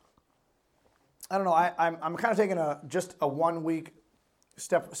I don't know. I'm kind of taking just a 1 week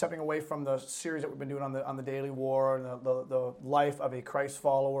stepping away from the series that we've been doing on the daily war and the life of a Christ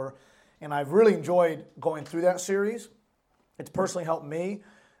follower, and I've really enjoyed going through that series. It's personally helped me,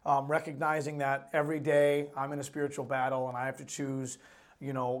 recognizing that every day I'm in a spiritual battle and I have to choose,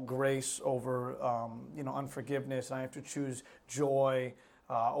 grace over, unforgiveness. And I have to choose joy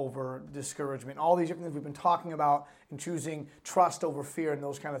over discouragement. All these different things we've been talking about, and choosing trust over fear and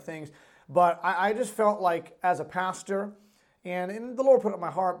those kind of things. But I just felt like as a pastor, and the Lord put it in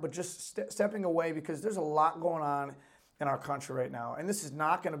my heart, but just stepping away because there's a lot going on in our country right now. And this is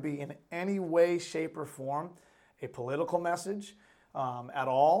not going to be in any way, shape, or form a political message at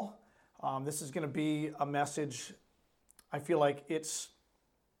all. This is going to be a message, I feel like it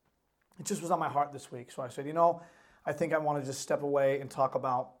just was on my heart this week. So I said, I think I want to just step away and talk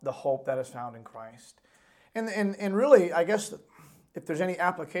about the hope that is found in Christ. And really, I guess if there's any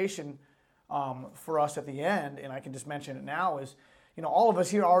application for us at the end, and I can just mention it now, is, all of us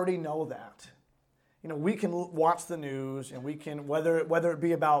here already know that. We can watch the news, and we can, whether it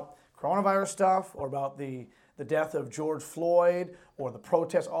be about coronavirus stuff or about the death of George Floyd or the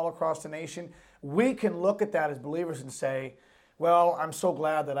protests all across the nation, we can look at that as believers and say, well, I'm so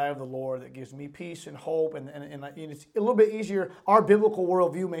glad that I have the Lord that gives me peace and hope, and it's a little bit easier. Our biblical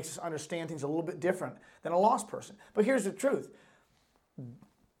worldview makes us understand things a little bit different than a lost person. But here's the truth.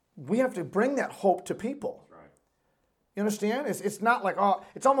 We have to bring that hope to people. Right. You understand? It's not like,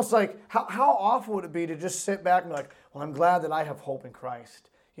 it's almost like, how awful would it be to just sit back and be like, well, I'm glad that I have hope in Christ.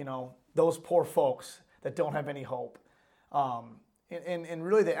 Those poor folks that don't have any hope. And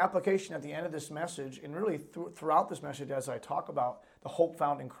really the application at the end of this message, and really throughout this message as I talk about the hope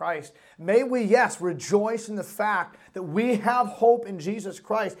found in Christ, may we, yes, rejoice in the fact that we have hope in Jesus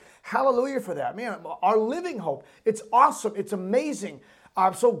Christ. Hallelujah for that. Man, our living hope, it's awesome, it's amazing.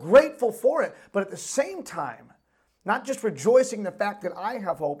 I'm so grateful for it. But at the same time, not just rejoicing in the fact that I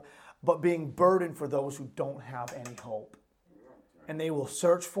have hope, but being burdened for those who don't have any hope. And they will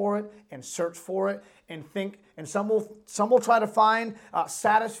search for it and think, and some will try to find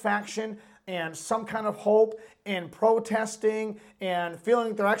satisfaction and some kind of hope in protesting and feeling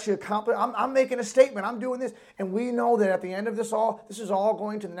that they're actually accomplished. I'm making a statement. I'm doing this. And we know that at the end of this is all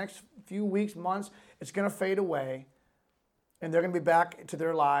going to the next few weeks, months. It's going to fade away. And they're going to be back to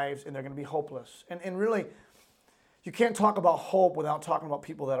their lives, and they're going to be hopeless. And really, you can't talk about hope without talking about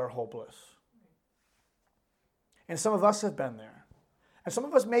people that are hopeless. And some of us have been there. And some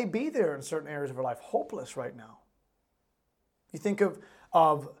of us may be there in certain areas of our life, hopeless right now. You think of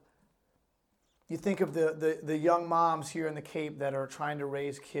the young moms here in the Cape that are trying to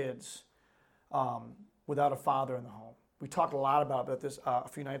raise kids without a father in the home. We talked a lot about this a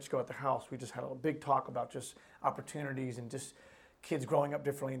few nights ago at the house. We just had a big talk about just opportunities and just kids growing up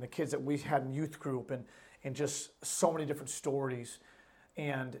differently, and the kids that we had in youth group, and just so many different stories.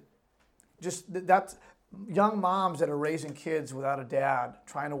 And just that's young moms that are raising kids without a dad,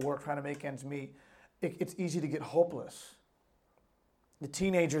 trying to work, trying to make ends meet. It's easy to get hopeless. The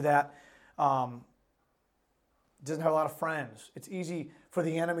teenager that doesn't have a lot of friends. It's easy for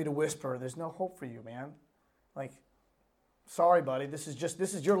the enemy to whisper, there's no hope for you, man. Like, sorry, buddy, this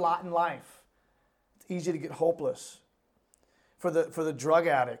is your lot in life. It's easy to get hopeless. For the drug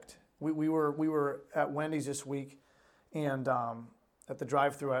addict, we were at Wendy's this week, and at the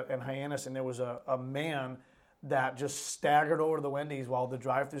drive-thru in Hyannis, and there was a man that just staggered over to the Wendy's while the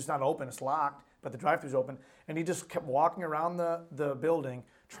drive-thru's not open. It's locked, but the drive-thru's open, and he just kept walking around the building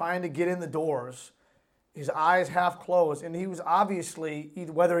trying to get in the doors, his eyes half closed, and he was obviously,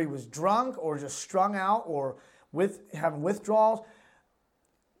 either whether he was drunk or just strung out or having withdrawals,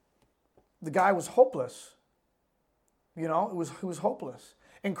 the guy was hopeless. He was hopeless.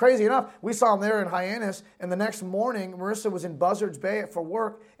 And crazy enough, we saw him there in Hyannis, and the next morning, Marissa was in Buzzards Bay for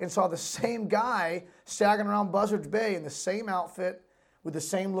work and saw the same guy staggering around Buzzards Bay in the same outfit with the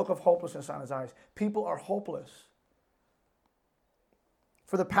same look of hopelessness on his eyes. People are hopeless.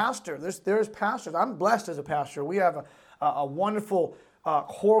 For the pastor, there's pastors. I'm blessed as a pastor. We have a wonderful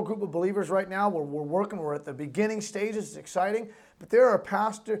core group of believers right now. We're working. We're at the beginning stages. It's exciting. But there are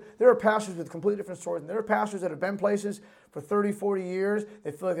pastors with completely different stories. And there are pastors that have been places for 30, 40 years.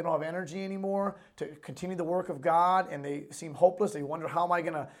 They feel like they don't have energy anymore to continue the work of God, and they seem hopeless. They wonder, how am I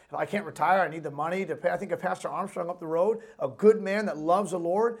going to, if I can't retire, I need the money to pay. I think of Pastor Armstrong up the road, a good man that loves the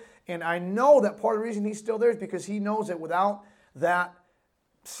Lord. And I know that part of the reason he's still there is because he knows that without that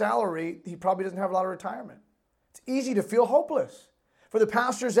salary, he probably doesn't have a lot of retirement. It's easy to feel hopeless. For the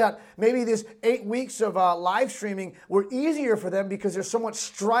pastors that maybe this 8 weeks of live streaming were easier for them because there's so much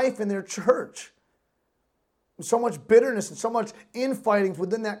strife in their church. So much bitterness and so much infighting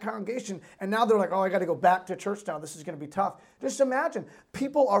within that congregation. And now they're like, oh, I got to go back to church now. This is going to be tough. Just imagine,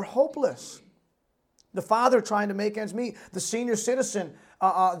 people are hopeless. The father trying to make ends meet. The senior citizen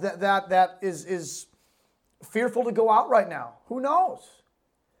that is fearful to go out right now. Who knows?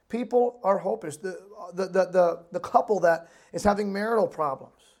 People are hopeless. The couple that is having marital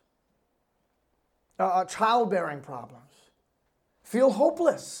problems, childbearing problems, feel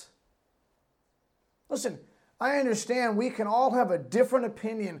hopeless. Listen, I understand we can all have a different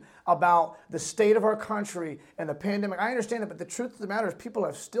opinion about the state of our country and the pandemic. I understand that, but the truth of the matter is people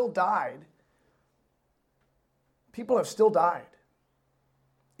have still died. People have still died.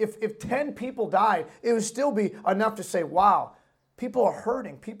 If 10 people died, it would still be enough to say, wow, people are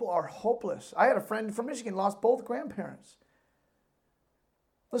hurting. People are hopeless. I had a friend from Michigan, lost both grandparents.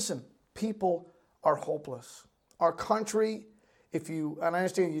 Listen, people are hopeless. Our country, and I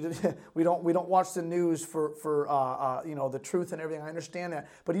understand we don't watch the news for the truth and everything. I understand that,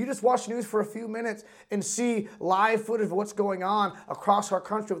 but you just watch the news for a few minutes and see live footage of what's going on across our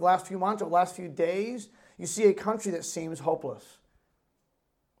country over the last few months, over the last few days. You see a country that seems hopeless,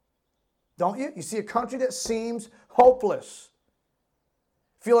 don't you? You see a country that seems hopeless.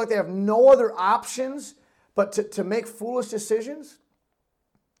 Feel like they have no other options but to make foolish decisions.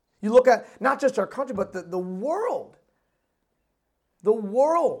 You look at not just our country, but the world. The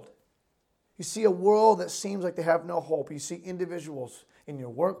world. You see a world that seems like they have no hope. You see individuals in your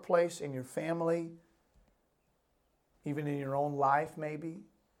workplace, in your family, even in your own life maybe.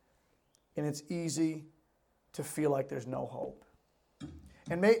 And it's easy to feel like there's no hope.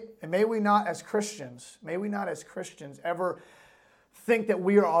 And may we not as Christians ever think that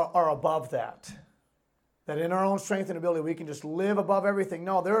we are above that. That in our own strength and ability we can just live above everything.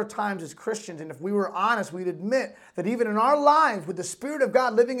 No, there are times as Christians, and if we were honest, we'd admit that even in our lives, with the Spirit of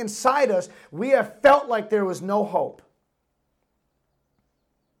God living inside us, we have felt like there was no hope.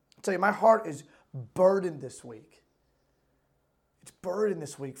 I'll tell you, my heart is burdened this week. It's burdened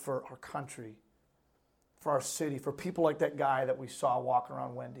this week for our country, for our city, for people like that guy that we saw walking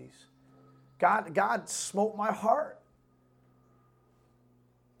around Wendy's. God smote my heart.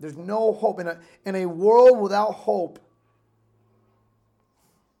 There's no hope. In a world without hope,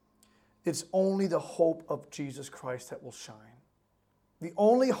 it's only the hope of Jesus Christ that will shine. The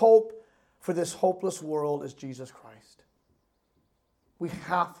only hope for this hopeless world is Jesus Christ. We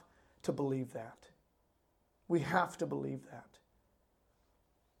have to believe that. We have to believe that.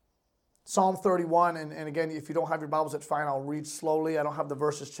 Psalm 31, and again, if you don't have your Bibles, that's fine. I'll read slowly. I don't have the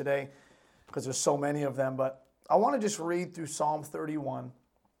verses today because there's so many of them, but I want to just read through Psalm 31.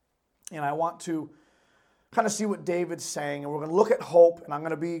 And I want to kind of see what David's saying. And we're going to look at hope. And I'm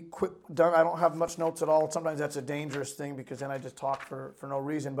going to be quick done. I don't have much notes at all. Sometimes that's a dangerous thing because then I just talk for no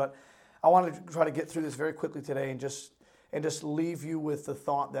reason. But I want to try to get through this very quickly today and just leave you with the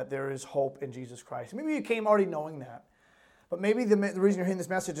thought that there is hope in Jesus Christ. Maybe you came already knowing that. But maybe the reason you're hearing this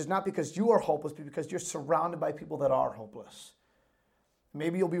message is not because you are hopeless, but because you're surrounded by people that are hopeless.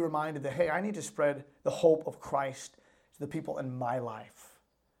 Maybe you'll be reminded that, hey, I need to spread the hope of Christ to the people in my life.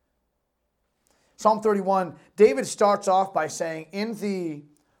 Psalm 31, David starts off by saying, in thee,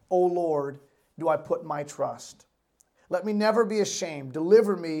 O Lord, do I put my trust. Let me never be ashamed.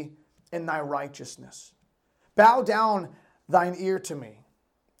 Deliver me in thy righteousness. Bow down thine ear to me.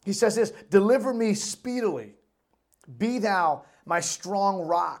 He says this, deliver me speedily. Be thou my strong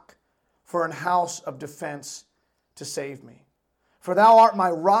rock for an house of defense to save me. For thou art my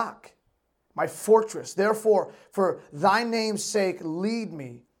rock, my fortress. Therefore, for thy name's sake, lead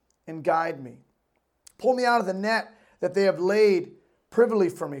me and guide me. Pull me out of the net that they have laid privily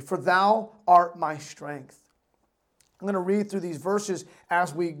for me, for thou art my strength. I'm going to read through these verses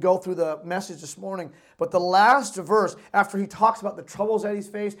as we go through the message this morning. But the last verse, after he talks about the troubles that he's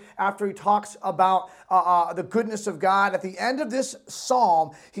faced, after he talks about the goodness of God, at the end of this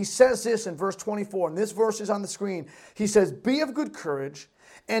psalm, he says this in verse 24, and this verse is on the screen. He says, be of good courage,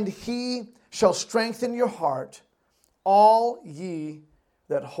 and he shall strengthen your heart, all ye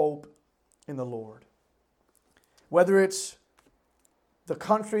that hope in the Lord. Whether it's the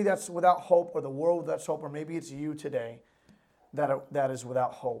country that's without hope or the world without hope, or maybe it's you today that is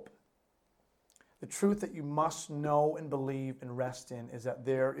without hope. The truth that you must know and believe and rest in is that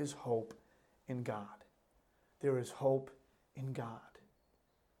there is hope in God. There is hope in God.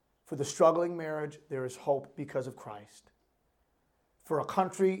 For the struggling marriage, there is hope because of Christ. For a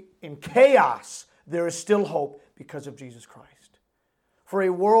country in chaos, there is still hope because of Jesus Christ. For a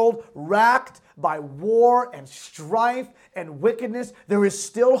world racked by war and strife and wickedness, there is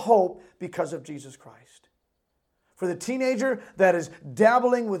still hope because of Jesus Christ. For the teenager that is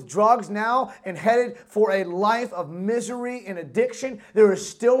dabbling with drugs now and headed for a life of misery and addiction, there is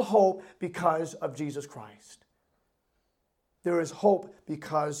still hope because of Jesus Christ. There is hope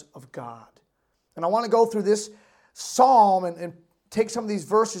because of God. And I want to go through this psalm and take some of these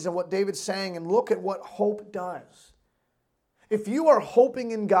verses and what David's saying and look at what hope does. If you are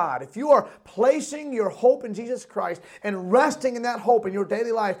hoping in God, if you are placing your hope in Jesus Christ and resting in that hope in your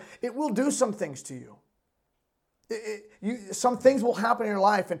daily life, it will do some things to you. Some things will happen in your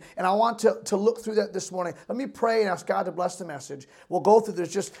life, and I want to look through that this morning. Let me pray and ask God to bless the message. We'll go through,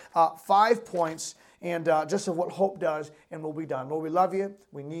 there's just 5 points and just of what hope does, and we'll be done. Lord, we love you.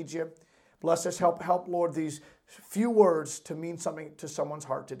 We need you. Bless us. Help, Lord, these few words to mean something to someone's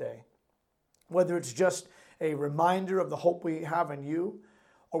heart today. Whether it's just a reminder of the hope we have in you,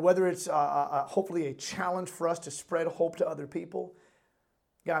 or whether it's hopefully a challenge for us to spread hope to other people.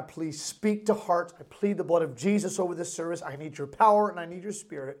 God, please speak to hearts. I plead the blood of Jesus over this service. I need your power and I need your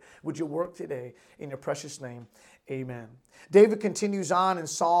spirit. Would you work today in your precious name? Amen. David continues on in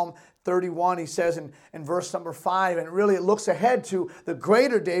Psalm 31. He says in verse number 5, and really it looks ahead to the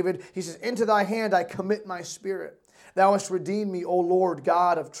greater David. He says, into thy hand I commit my spirit. Thou hast redeemed me, O Lord,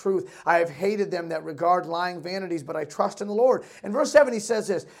 God of truth. I have hated them that regard lying vanities, but I trust in the Lord. In verse 7 he says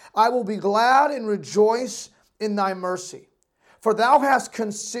this, I will be glad and rejoice in thy mercy. For thou hast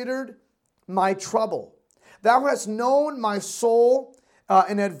considered my trouble. Thou hast known my soul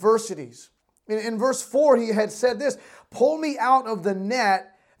in adversities. In verse 4, he had said this, pull me out of the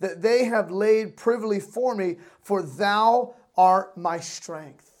net that they have laid privily for me, for thou art my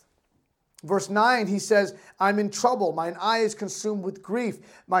strength. Verse 9, he says, I'm in trouble. Mine eye is consumed with grief.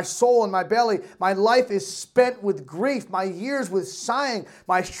 My soul and my belly, my life is spent with grief. My years with sighing.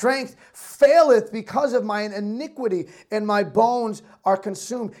 My strength faileth because of mine iniquity, and my bones are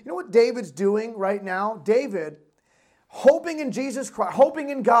consumed. You know what David's doing right now? David, hoping in Jesus Christ, hoping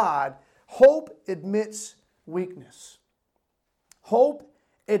in God, hope admits weakness. Hope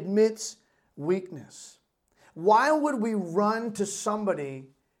admits weakness. Why would we run to somebody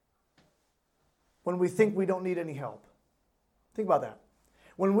when we think we don't need any help? Think about that.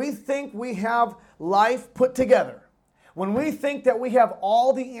 When we think we have life put together, when we think that we have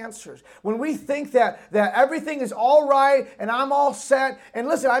all the answers, when we think that everything is all right and I'm all set, and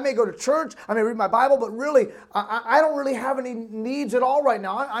listen, I may go to church, I may read my Bible, but really, I don't really have any needs at all right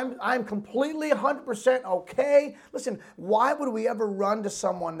now. I'm completely 100% okay. Listen, why would we ever run to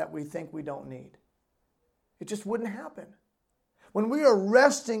someone that we think we don't need? It just wouldn't happen. When we are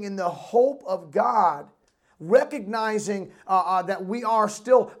resting in the hope of God, recognizing that we are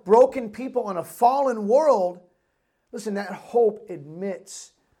still broken people in a fallen world, listen, that hope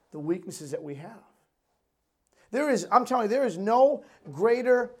admits the weaknesses that we have. I'm telling you, there is no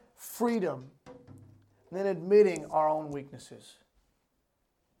greater freedom than admitting our own weaknesses.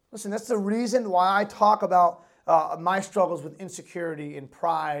 Listen, that's the reason why I talk about my struggles with insecurity and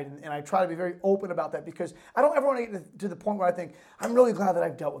pride, and I try to be very open about that, because I don't ever want to get to the point where I think, I'm really glad that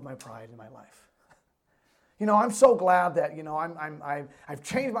I've dealt with my pride in my life. You know, I'm so glad that, you know, I've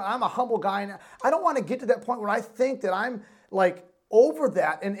changed I'm a humble guy now. I don't want to get to that point where I think that I'm like over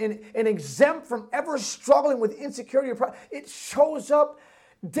that and exempt from ever struggling with insecurity or pride. It shows up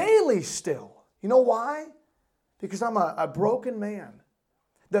daily still. You know why? Because I'm a broken man.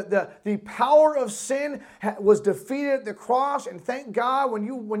 The power of sin was defeated at the cross, and thank God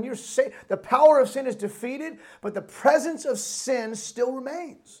when you're saved, the power of sin is defeated, but the presence of sin still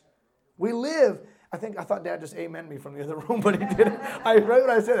remains. We live. I thought Dad just amen me from the other room, but he didn't. I read what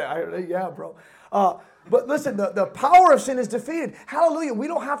I said. Yeah, bro. But listen, the power of sin is defeated. Hallelujah. We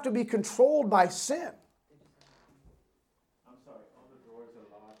don't have to be controlled by sin. I'm sorry. All the doors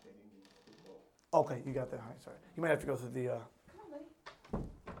are locked and you need to go. Okay, you got that. Right, sorry. You might have to go through the...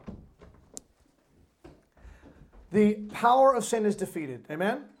 The power of sin is defeated.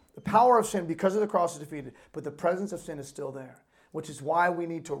 Amen? The power of sin, because of the cross, is defeated. But the presence of sin is still there, which is why we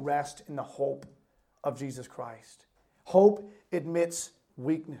need to rest in the hope of Jesus Christ. Hope admits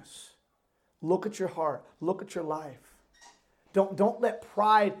weakness. Look at your heart. Look at your life. Don't let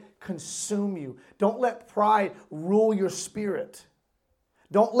pride consume you. Don't let pride rule your spirit.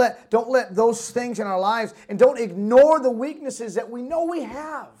 Don't let those things in our lives, and don't ignore the weaknesses that we know we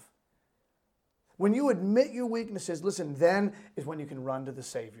have. When you admit your weaknesses, listen, then is when you can run to the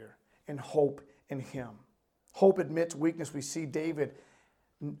Savior and hope in Him. Hope admits weakness. We see David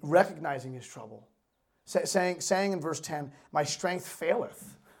recognizing his trouble, saying in verse 10, my strength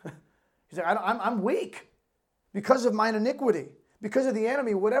faileth. He's like, I'm weak because of mine iniquity, because of the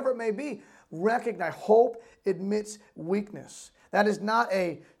enemy, whatever it may be. Recognize, hope admits weakness. That is not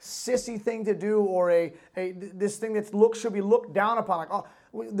a sissy thing to do or this thing that should be looked down upon. Like, oh,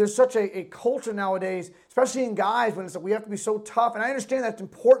 there's such a culture nowadays, especially in guys, when it's like we have to be so tough. And I understand that's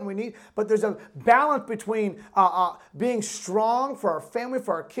important. But there's a balance between being strong for our family,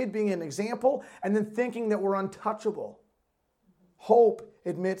 for our kid, being an example, and then thinking that we're untouchable. Hope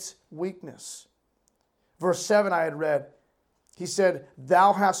admits weakness. Verse 7 I had read, he said,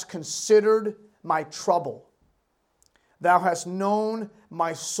 "Thou hast considered my trouble. Thou hast known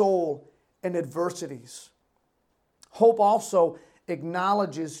my soul in adversities." Hope also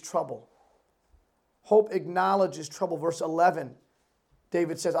acknowledges trouble. Hope acknowledges trouble. Verse 11,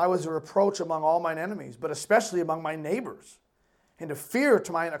 David says, "I was a reproach among all mine enemies, but especially among my neighbors, and a fear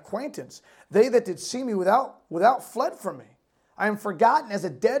to mine acquaintance. They that did see me without fled from me. I am forgotten as a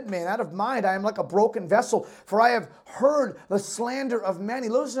dead man, out of mind. I am like a broken vessel, for I have heard the slander of many."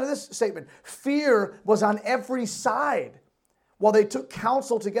 Listen to this statement. Fear was on every side. While they took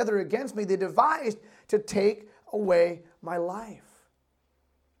counsel together against me, they devised to take away my life.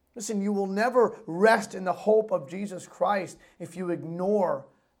 Listen, you will never rest in the hope of Jesus Christ if you ignore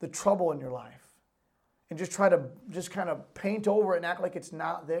the trouble in your life and just try to kind of paint over it and act like it's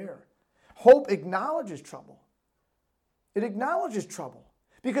not there. Hope acknowledges trouble. It acknowledges trouble.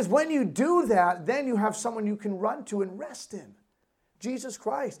 Because when you do that, then you have someone you can run to and rest in. Jesus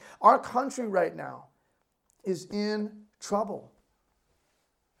Christ. Our country right now is in trouble.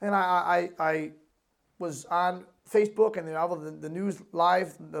 And I was on Facebook and the news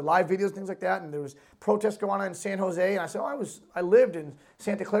live, the live videos, things like that, and there was protests going on in San Jose. And I said, I lived in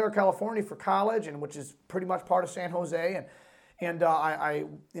Santa Clara, California for college, and which is pretty much part of San Jose. And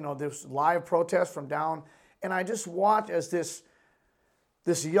there's live protests from down. And I just watched as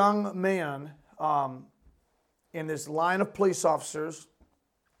this young man in this line of police officers,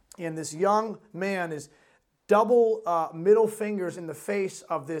 and this young man is double middle fingers in the face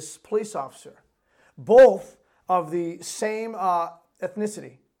of this police officer, both of the same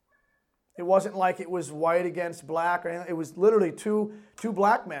ethnicity. It wasn't like it was white against black or anything. It was literally two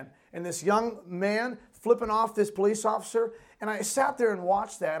black men. And this young man flipping off this police officer. And I sat there and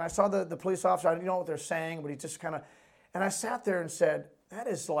watched that. And I saw the police officer. I didn't know what they're saying, but he just kind of... And I sat there and said, that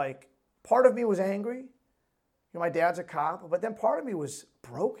is like... Part of me was angry. You know, my dad's a cop. But then part of me was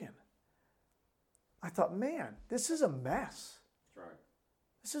broken. I thought, man, this is a mess. That's right.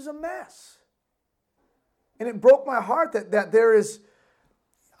 This is a mess. And it broke my heart that there is...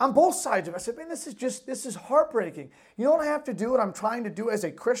 On both sides of it. I said, man, this is heartbreaking. You know what I have to do, what I'm trying to do as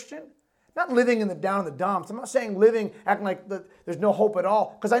a Christian? Not living down in the dumps. I'm not saying acting like there's no hope at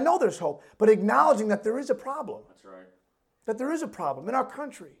all, because I know there's hope, but acknowledging that there is a problem. That's right. That there is a problem in our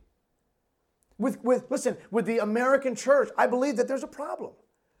country. With the American church, I believe that there's a problem.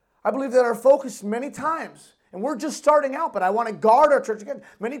 I believe that our focus many times, and we're just starting out, but I want to guard our church again.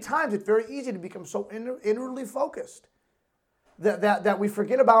 Many times it's very easy to become so inwardly focused that we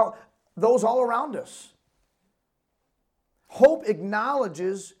forget about those all around us. Hope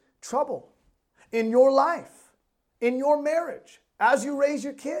acknowledges trouble in your life, in your marriage, as you raise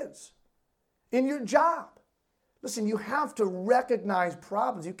your kids, in your job. Listen, you have to recognize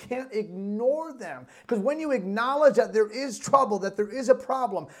problems. You can't ignore them. Because when you acknowledge that there is trouble, that there is a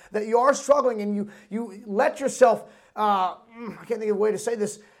problem, that you are struggling, and you let yourself, I can't think of a way to say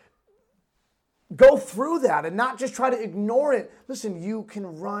this, go through that and not just try to ignore it. Listen, you can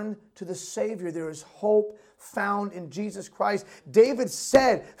run to the Savior. There is hope found in Jesus Christ. David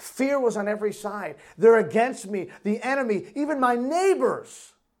said, fear was on every side. They're against me, the enemy, even my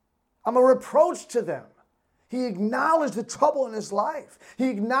neighbors. I'm a reproach to them. He acknowledged the trouble in his life. He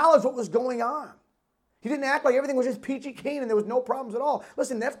acknowledged what was going on. He didn't act like everything was just peachy keen and there was no problems at all.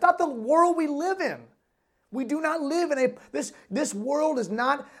 Listen, that's not the world we live in. We do not live in this world is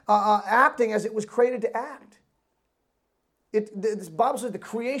not acting as it was created to act. The Bible says the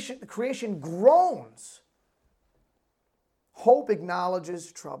creation groans. Hope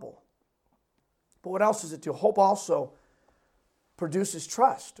acknowledges trouble. But what else does it do? Hope also produces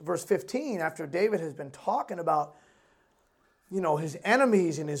trust. Verse 15, after David has been talking about, his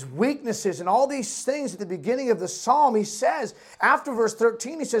enemies and his weaknesses and all these things at the beginning of the psalm, he says, after verse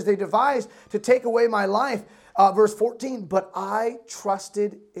 13, he says, they devised to take away my life. Verse 14, but I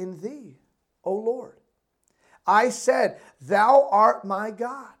trusted in thee, O Lord. I said, thou art my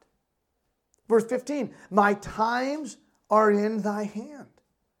God. Verse 15, my times are in thy hand.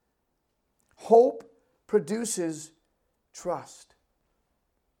 Hope produces trust.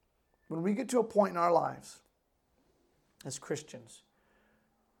 When we get to a point in our lives as Christians,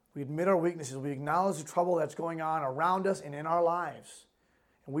 we admit our weaknesses, we acknowledge the trouble that's going on around us and in our lives,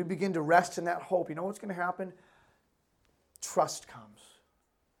 and we begin to rest in that hope, you know what's going to happen? trust comes.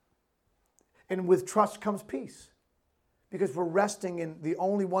 And with trust comes peace, because we're resting in the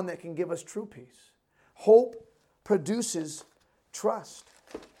only one that can give us true peace. Hope produces trust.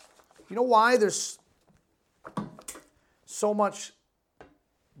 You know why there's so much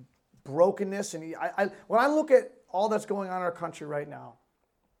brokenness? And when I look at all that's going on in our country right now,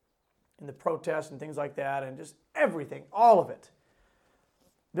 and the protests and things like that, and just everything, all of it,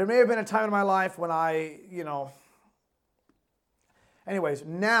 there may have been a time in my life when anyways,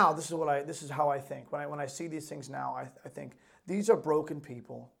 now this is how I think. When I see these things now, I think these are broken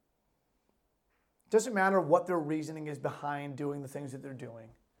people. It doesn't matter what their reasoning is behind doing the things that they're doing.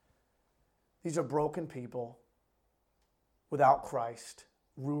 These are broken people without Christ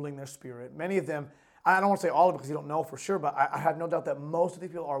ruling their spirit. Many of them, I don't want to say all of it because you don't know for sure, but I have no doubt that most of these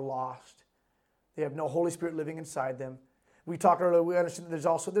people are lost. They have no Holy Spirit living inside them. We talked earlier, we understand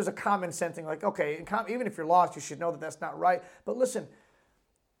that there's a common sense thing like, okay, even if you're lost, you should know that that's not right. But listen,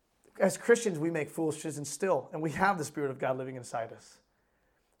 as Christians, we make foolish decisions still, and we have the Spirit of God living inside us.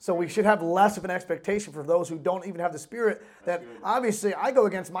 So we should have less of an expectation for those who don't even have the Spirit. That obviously I go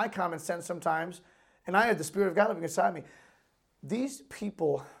against my common sense sometimes, and I have the Spirit of God living inside me. These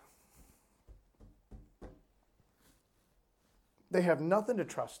people, they have nothing to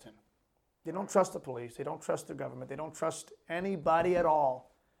trust in. They don't trust the police. They don't trust the government. They don't trust anybody at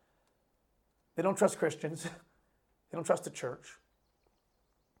all. They don't trust Christians. They don't trust the church.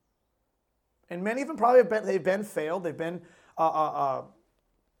 And many of them probably they've been failed. They've been hurt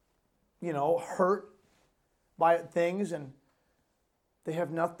by things, and they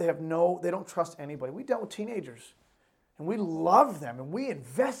don't trust anybody. We dealt with teenagers, and we love them, and we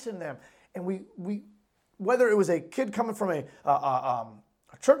invest in them, and we whether it was a kid coming from a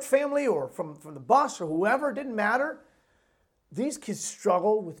church family or from the bus or whoever, it didn't matter. These kids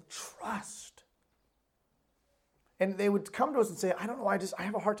struggle with trust. And they would come to us and say, I don't know, I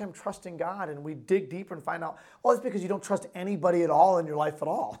have a hard time trusting God. And we dig deeper and find out, it's because you don't trust anybody at all in your life at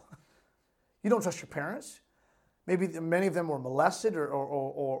all. You don't trust your parents. Maybe many of them were molested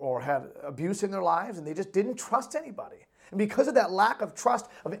or had abuse in their lives, and they just didn't trust anybody. And because of that lack of trust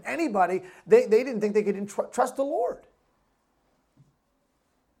of anybody, they didn't think they could trust the Lord.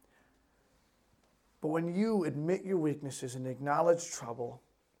 But when you admit your weaknesses and acknowledge trouble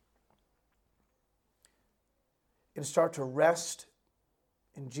and start to rest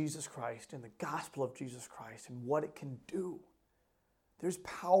in Jesus Christ, in the gospel of Jesus Christ, and what it can do, there's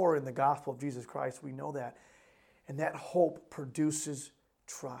power in the gospel of Jesus Christ. We know that. And that hope produces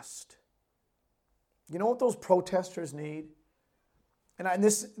trust. You know what those protesters need? And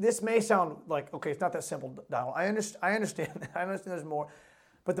this may sound like, okay, it's not that simple, Donald. I understand. I understand there's more.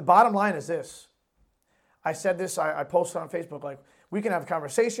 But the bottom line is this. I said this, I posted on Facebook, like, we can have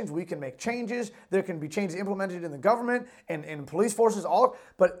conversations, we can make changes, there can be changes implemented in the government and in police forces,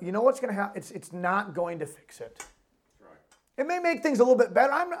 but you know what's going to happen? It's not going to fix it. Right. It may make things a little bit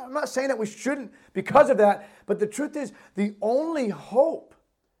better. I'm not saying that we shouldn't because of that, but the truth is, the only hope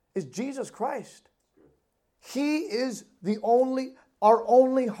is Jesus Christ. He is our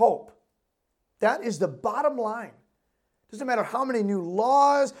only hope. That is the bottom line. Doesn't matter how many new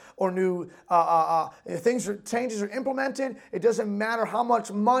laws or new changes are implemented. It doesn't matter how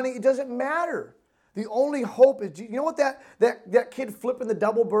much money. It doesn't matter. The only hope is, you know what that kid flipping the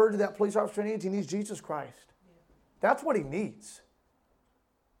double bird to that police officer needs? He needs Jesus Christ. That's what he needs.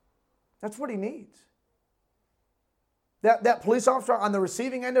 That's what he needs. That police officer on the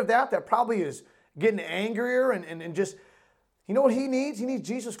receiving end of that probably is getting angrier and just, you know what he needs? He needs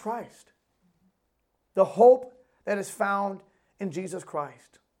Jesus Christ. The hope that is found in Jesus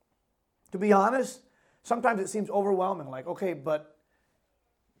Christ. To be honest, sometimes it seems overwhelming, like, okay, but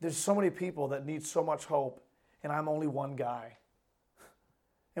there's so many people that need so much hope, and I'm only one guy,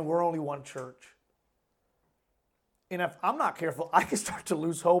 and we're only one church. And if I'm not careful, I can start to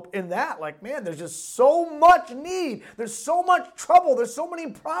lose hope in that. Like, man, there's just so much need. There's so much trouble. There's so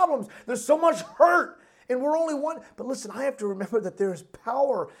many problems. There's so much hurt. And we're only one. But listen, I have to remember that there is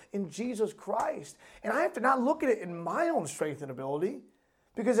power in Jesus Christ. And I have to not look at it in my own strength and ability.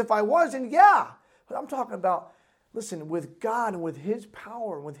 Because if I was, then yeah. But I'm talking about, listen, with God and with His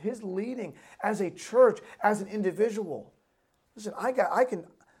power and with His leading as a church, as an individual. Listen, I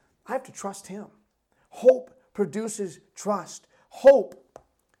have to trust Him. Hope produces trust. Hope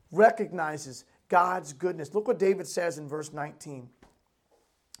recognizes God's goodness. Look what David says in verse 19.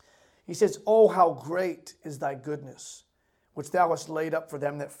 He says, "Oh, how great is thy goodness, which thou hast laid up for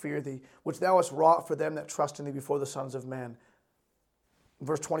them that fear thee, which thou hast wrought for them that trust in thee before the sons of men."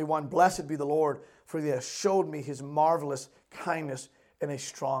 Verse 21, "Blessed be the Lord, for he has showed me his marvelous kindness in a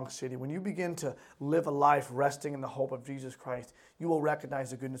strong city. When you begin to live a life resting in the hope of Jesus Christ, you will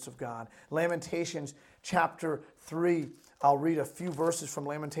recognize the goodness of God. Lamentations chapter 3. I'll read a few verses from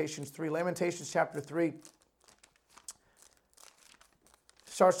Lamentations 3. Lamentations chapter 3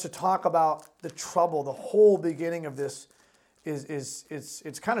 starts to talk about the trouble. The whole beginning of this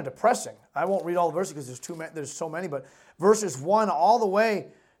it's kind of depressing. I won't read all the verses because there's so many, but verses 1 all the way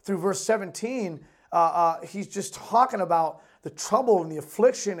through verse 17, he's just talking about the trouble and the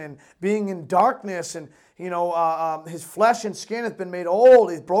affliction and being in darkness, and his flesh and skin has been made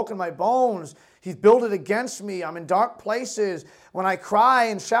old. He's broken my bones. He's built it against me. I'm in dark places. When I cry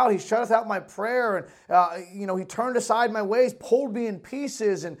and shout, he shutteth out my prayer. And, he turned aside my ways, pulled me in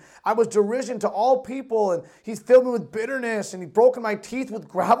pieces. And I was derision to all people. And he's filled me with bitterness. And he's broken my teeth with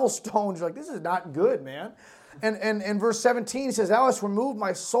gravel stones. You're like, this is not good, man. And verse 17, he says, thou hast removed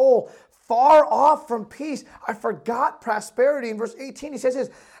my soul far off from peace. I forgot prosperity. In verse 18, he says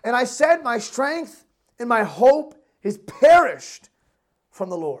this, and I said, my strength and my hope is perished from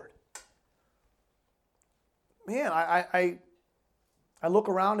the Lord. Man, I look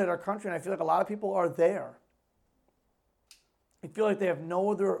around at our country and I feel like a lot of people are there. I feel like they have no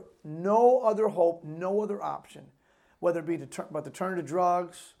other hope, no other option, whether it be to turn to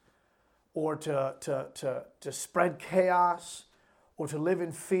drugs or to spread chaos or to live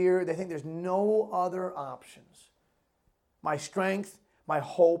in fear. They think there's no other options. My strength, my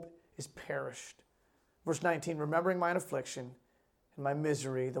hope is perished. Verse 19, remembering mine affliction and my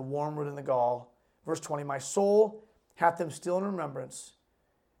misery, the wormwood and the gall. Verse 20, my soul hath them still in remembrance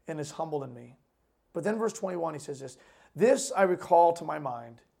and is humbled in me. But then verse 21, he says this I recall to my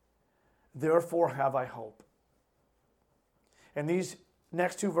mind, therefore have I hope. And these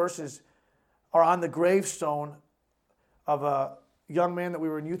next two verses are on the gravestone of a young man that we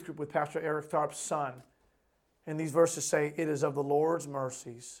were in youth group with, Pastor Eric Tharp's son. And these verses say, it is of the Lord's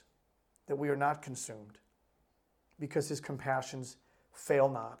mercies that we are not consumed, because his compassions fail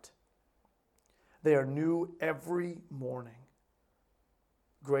not. They are new every morning.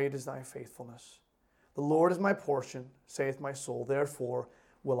 Great is thy faithfulness. The Lord is my portion, saith my soul. Therefore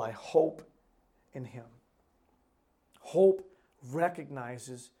will I hope in him. Hope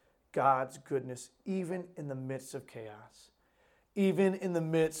recognizes God's goodness even in the midst of chaos, even in the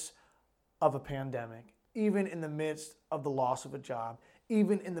midst of a pandemic, even in the midst of the loss of a job,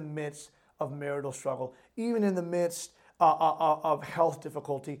 even in the midst of marital struggle, even in the midst of health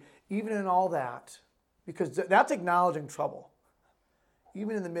difficulty, even in all that, because that's acknowledging trouble.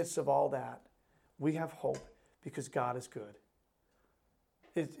 Even in the midst of all that, we have hope because God is good.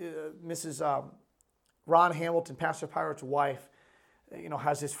 Mrs. Ron Hamilton, Pastor Pyrate's wife,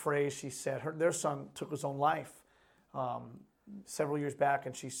 has this phrase. She said their son took his own life several years back,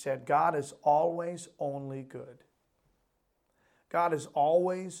 and she said, God is always only good. God is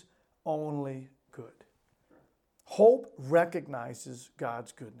always only good. Hope recognizes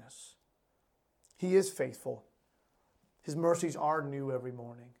God's goodness. He is faithful. His mercies are new every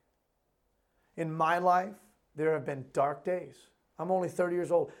morning. In my life, there have been dark days. I'm only 30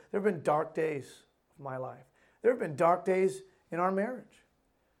 years old. There have been dark days of my life. There have been dark days in our marriage.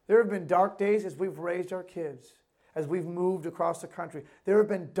 There have been dark days as we've raised our kids, as we've moved across the country. There have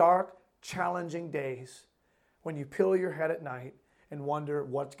been dark, challenging days when you pillow your head at night and wonder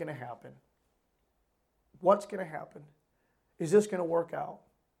what's going to happen. What's going to happen? Is this going to work out?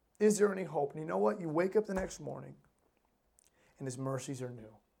 Is there any hope? And you know what? You wake up the next morning and his mercies are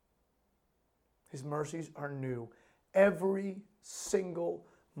new. His mercies are new every single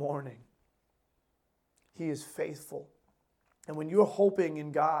morning. He is faithful. And when you're hoping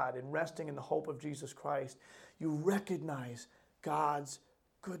in God and resting in the hope of Jesus Christ, you recognize God's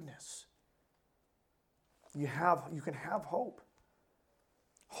goodness. You can have hope.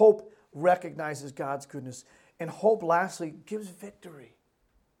 Hope recognizes God's goodness. And hope, lastly, gives victory.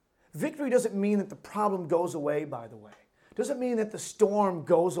 Victory doesn't mean that the problem goes away, by the way. It doesn't mean that the storm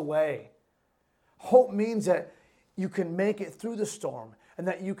goes away. Hope means that you can make it through the storm and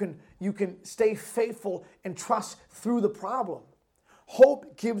that you can stay faithful and trust through the problem.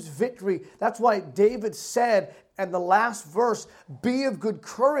 Hope gives victory. That's why David said in the last verse, be of good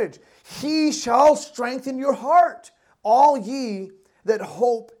courage. He shall strengthen your heart, all ye that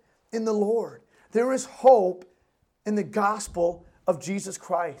hope in the Lord. There is hope in the gospel of Jesus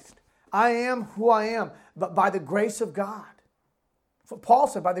Christ. I am who I am, but by the grace of God. That's what Paul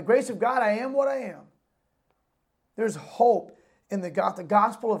said, by the grace of God, I am what I am. There's hope in the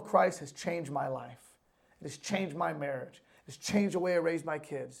gospel of Christ has changed my life. It has changed my marriage. It has changed the way I raise my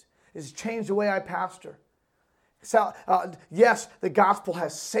kids. It has changed the way I pastor. Yes, the gospel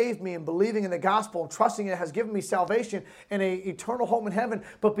has saved me, and believing in the gospel and trusting it has given me salvation and an eternal home in heaven.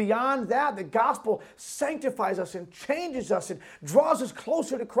 But beyond that, the gospel sanctifies us and changes us and draws us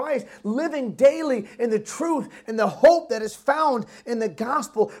closer to Christ, living daily in the truth and the hope that is found in the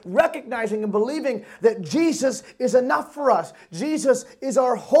gospel, recognizing and believing that Jesus is enough for us. Jesus is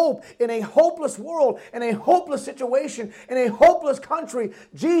our hope in a hopeless world, in a hopeless situation, in a hopeless country.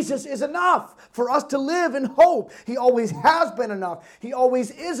 Jesus is enough for us to live in hope. He always has been enough. He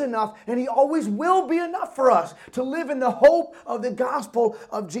always is enough. And He always will be enough for us to live in the hope of the gospel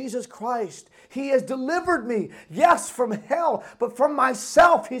of Jesus Christ. He has delivered me, yes, from hell, but from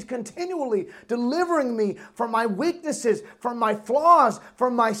myself. He's continually delivering me from my weaknesses, from my flaws,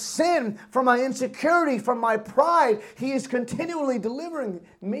 from my sin, from my insecurity, from my pride. He is continually delivering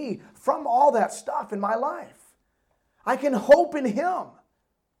me from all that stuff in my life. I can hope in Him.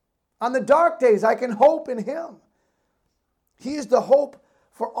 On the dark days, I can hope in Him. He is the hope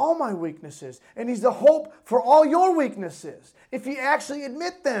for all my weaknesses, and He's the hope for all your weaknesses, if you actually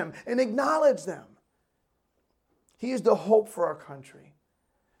admit them and acknowledge them. He is the hope for our country.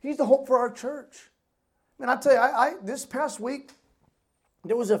 He's the hope for our church. And I tell you, this past week,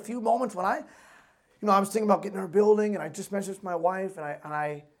 there was a few moments when I was thinking about getting our building, and I just messaged my wife, and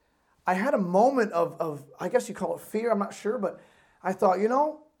I had a moment of I guess you call it fear, I'm not sure, but I thought,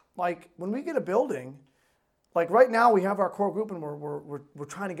 like when we get a building, like right now we have our core group and we're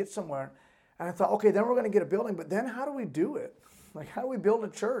trying to get somewhere. And I thought, okay, then we're going to get a building, but then how do we do it? Like, how do we build a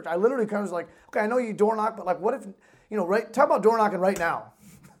church? I literally kind of was like, okay, I know you door knock, but like, what if, talk about door knocking right now.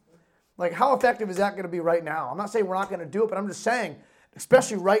 Like, how effective is that going to be right now? I'm not saying we're not going to do it, but I'm just saying,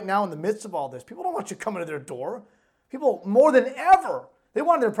 especially right now in the midst of all this, people don't want you coming to their door. People, more than ever, they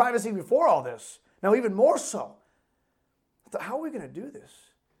wanted their privacy before all this. Now, even more so. I thought, how are we going to do this?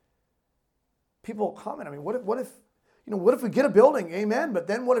 People comment. I mean, what if we get a building? Amen. But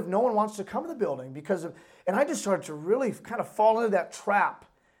then what if no one wants to come to the building and I just started to really kind of fall into that trap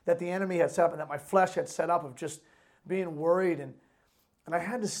that the enemy had set up and that my flesh had set up of just being worried. And I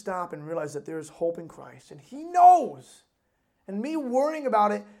had to stop and realize that there is hope in Christ. And He knows. And me worrying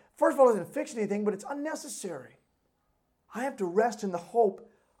about it, first of all, doesn't fix anything, but it's unnecessary. I have to rest in the hope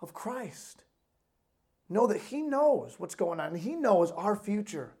of Christ. Know that He knows what's going on. And He knows our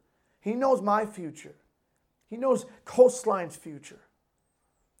future. He knows my future. He knows Coastline's future.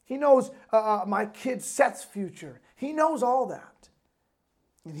 He knows my kid Seth's future. He knows all that.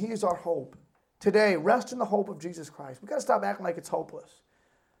 And He is our hope. Today, rest in the hope of Jesus Christ. We've got to stop acting like it's hopeless.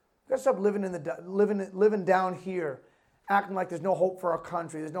 We've got to stop living down here, acting like there's no hope for our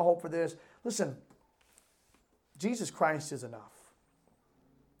country, there's no hope for this. Listen, Jesus Christ is enough.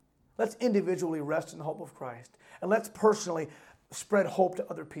 Let's individually rest in the hope of Christ. And let's personally spread hope to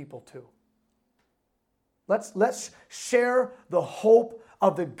other people too. Let's share the hope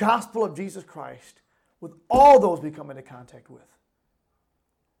of the gospel of Jesus Christ with all those we come into contact with.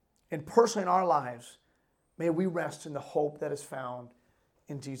 And personally in our lives, may we rest in the hope that is found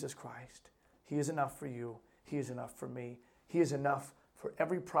in Jesus Christ. He is enough for you. He is enough for me. He is enough for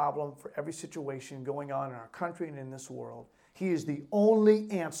every problem, for every situation going on in our country and in this world. He is the only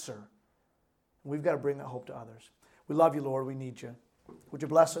answer. We've got to bring that hope to others. We love you, Lord. We need you. Would you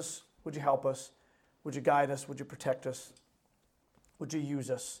bless us? Would you help us? Would you guide us? Would you protect us? Would you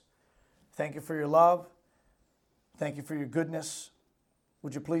use us? Thank you for your love. Thank you for your goodness.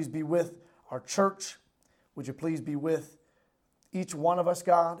 Would you please be with our church? Would you please be with each one of us,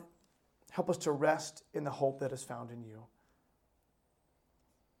 God? Help us to rest in the hope that is found in you.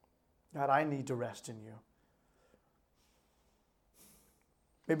 God, I need to rest in you.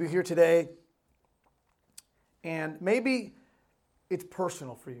 Maybe you're here today, and maybe it's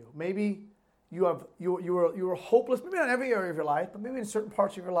personal for you. Maybe you were hopeless, maybe not in every area of your life, but maybe in certain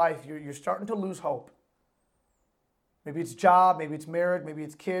parts of your life, you're starting to lose hope. Maybe it's job, maybe it's marriage, maybe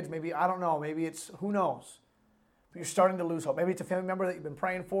it's kids, maybe, I don't know, maybe it's, who knows. But you're starting to lose hope. Maybe it's a family member that you've been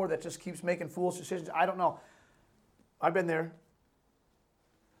praying for that just keeps making foolish decisions. I don't know. I've been there.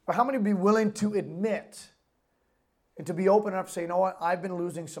 But how many would be willing to admit and to be open enough to say, you know what, I've been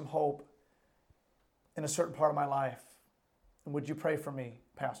losing some hope in a certain part of my life. And would you pray for me,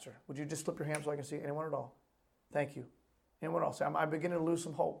 Pastor? Would you just slip your hand so I can see anyone at all? Thank you. Anyone else? I'm beginning to lose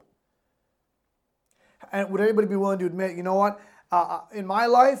some hope. And would anybody be willing to admit, you know what, in my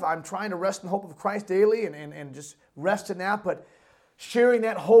life, I'm trying to rest in the hope of Christ daily and just rest in that, but sharing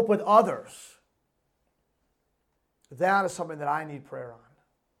that hope with others, that is something that I need prayer on.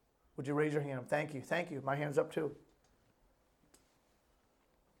 Would you raise your hand? Thank you. Thank you. My hand's up too.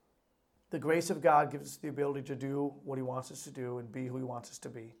 The grace of God gives us the ability to do what He wants us to do and be who He wants us to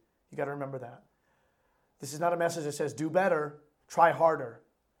be. You got to remember that. This is not a message that says do better, try harder.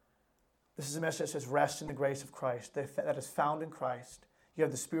 This is a message that says rest in the grace of Christ, that is found in Christ. You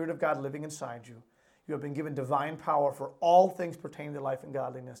have the Spirit of God living inside you. You have been given divine power for all things pertaining to life and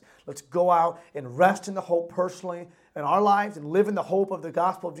godliness. Let's go out and rest in the hope personally in our lives and live in the hope of the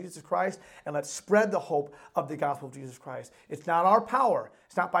gospel of Jesus Christ, and let's spread the hope of the gospel of Jesus Christ. It's not our power.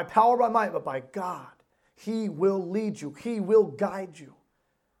 It's not by power, by might, but by God. He will lead you. He will guide you.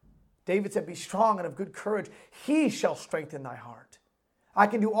 David said, be strong and of good courage. He shall strengthen thy heart. I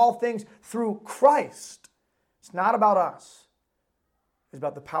can do all things through Christ. It's not about us. It's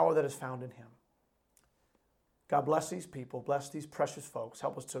about the power that is found in him. God bless these people. Bless these precious folks.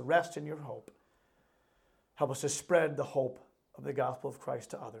 Help us to rest in your hope. Help us to spread the hope of the gospel of Christ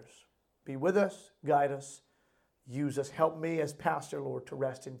to others. Be with us. Guide us. Use us. Help me as pastor, Lord, to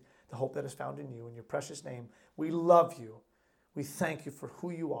rest in the hope that is found in you. In your precious name, we love you. We thank you for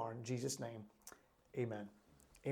who you are. In Jesus' name, amen.